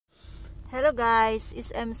Hello guys, it's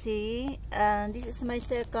MC and this is my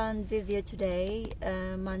second video today,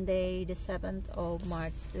 Monday the 7th of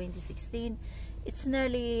March 2016. It's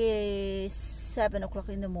nearly 7 o'clock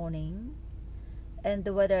in the morning and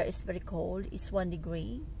the weather is very cold. It's 1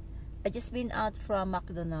 degree. I just been out from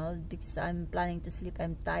McDonald because I'm planning to sleep.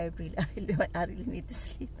 I'm tired really. I really need to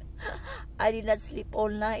sleep. I did not sleep all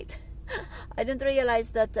night. I didn't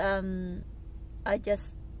realize that I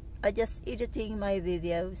just editing my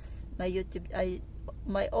videos, my YouTube,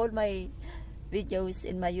 all my videos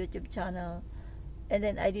in my YouTube channel, and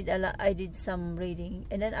then I did some reading,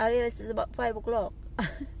 and then I realized it's about 5 o'clock.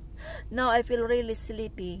 Now I feel really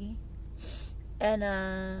sleepy, and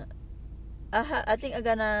I think I'm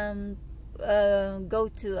gonna go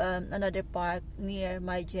to another park near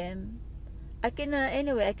my gym. I can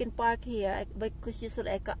anyway I can park here because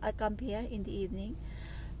usually I come here in the evening.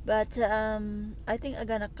 But I think I'm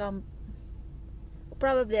gonna come.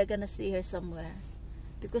 Probably I'm gonna stay here somewhere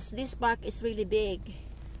because this park is really big.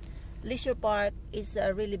 Leisure Park is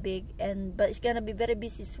really big, but it's gonna be very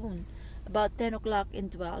busy soon. About 10 o'clock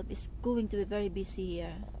and 12, it's going to be very busy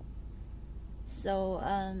here. So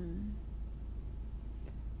I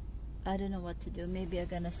don't know what to do. Maybe I'm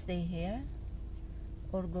gonna stay here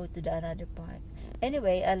or go to the another park.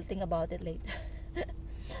 Anyway, I'll think about it later.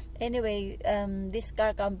 Anyway, this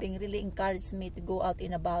car camping really encouraged me to go out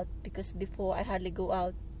and about, because before I hardly go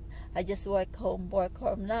out. I just work home.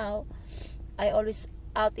 Now I always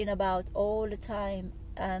out and about all the time,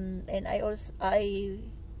 and I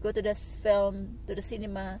go to the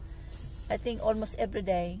cinema. I think almost every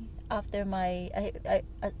day after my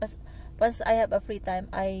once I have a free time,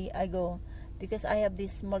 I go, because I have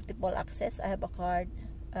this multiple access. I have a card,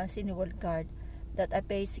 Cineworld card, that I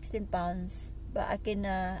pay £16, but I can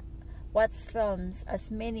watch films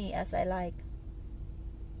as many as I like,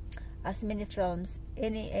 as many films,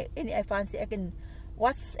 any I fancy. I can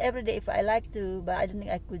watch every day if I like to, but I don't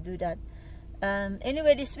think I could do that.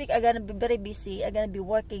 Anyway, this week I'm gonna be very busy. I'm gonna be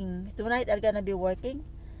working tonight. I'm gonna be working,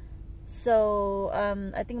 so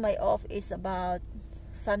I think my off is about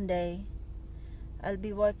Sunday. I'll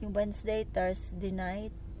be working Wednesday, Thursday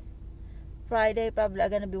night, Friday probably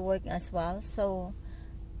I'm gonna be working as well. So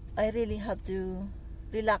I really have to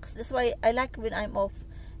relax. That's why I like when I'm off,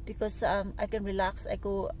 because I can relax. I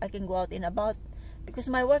can go out and about, because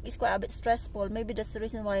my work is quite a bit stressful. Maybe that's the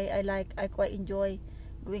reason why I quite enjoy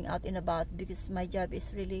going out and about, because my job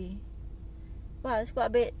is really, well, it's quite a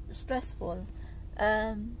bit stressful.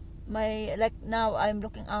 Like now I'm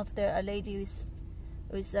looking after a lady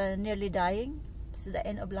who's nearly dying to the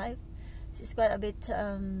end of life. It's quite a bit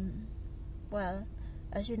well,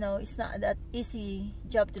 as you know, it's not that easy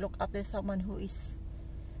job to look after someone who is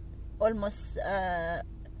almost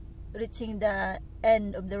reaching the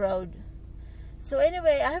end of the road. So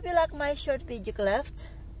anyway, I hope you like my short video left.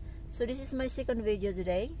 So this is my second video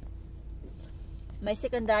today, my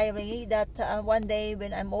second diary, that one day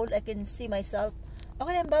when I'm old I can see myself.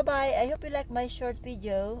 Okay then, bye bye. I hope you like my short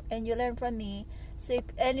video and you learn from me. So if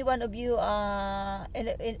any one of you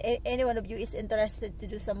is interested to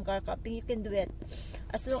do some car camping, you can do it,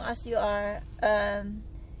 as long as you are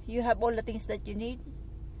you have all the things that you need.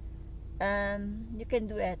 You can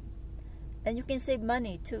do it, and you can save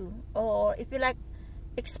money too. Or if you like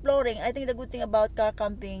exploring, I think the good thing about car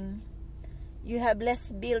camping, you have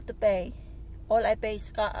less bill to pay. All I pay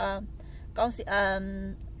is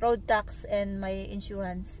road tax and my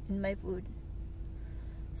insurance and my food,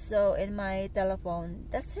 so in my telephone.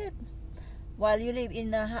 That's it. While you live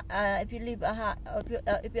in if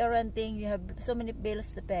you are renting, you have so many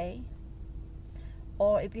bills to pay.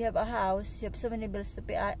 Or if you have a house, you have so many bills to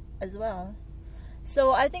pay as well.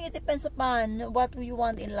 So I think it depends upon what you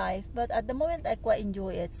want in life. But at the moment, I quite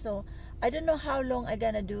enjoy it. So I don't know how long I'm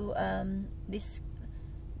gonna do this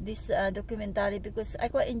documentary, because I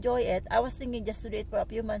quite enjoy it. I was thinking just to do it for a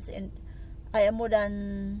few months, and I am more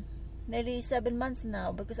than nearly 7 months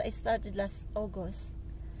now, because I started last August.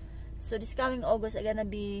 So this coming August, I'm gonna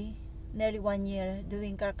be nearly 1 year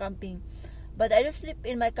doing car camping. But I don't sleep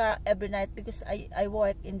in my car every night, because I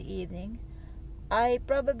work in the evening. I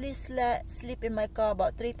probably sleep in my car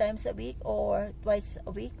about 3 times a week or twice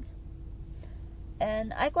a week,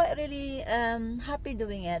 and I quite really happy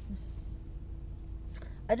doing it.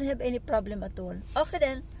 I don't have any problem at all. Okay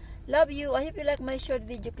then, love you. I hope you like my short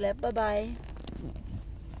video clip. Bye bye.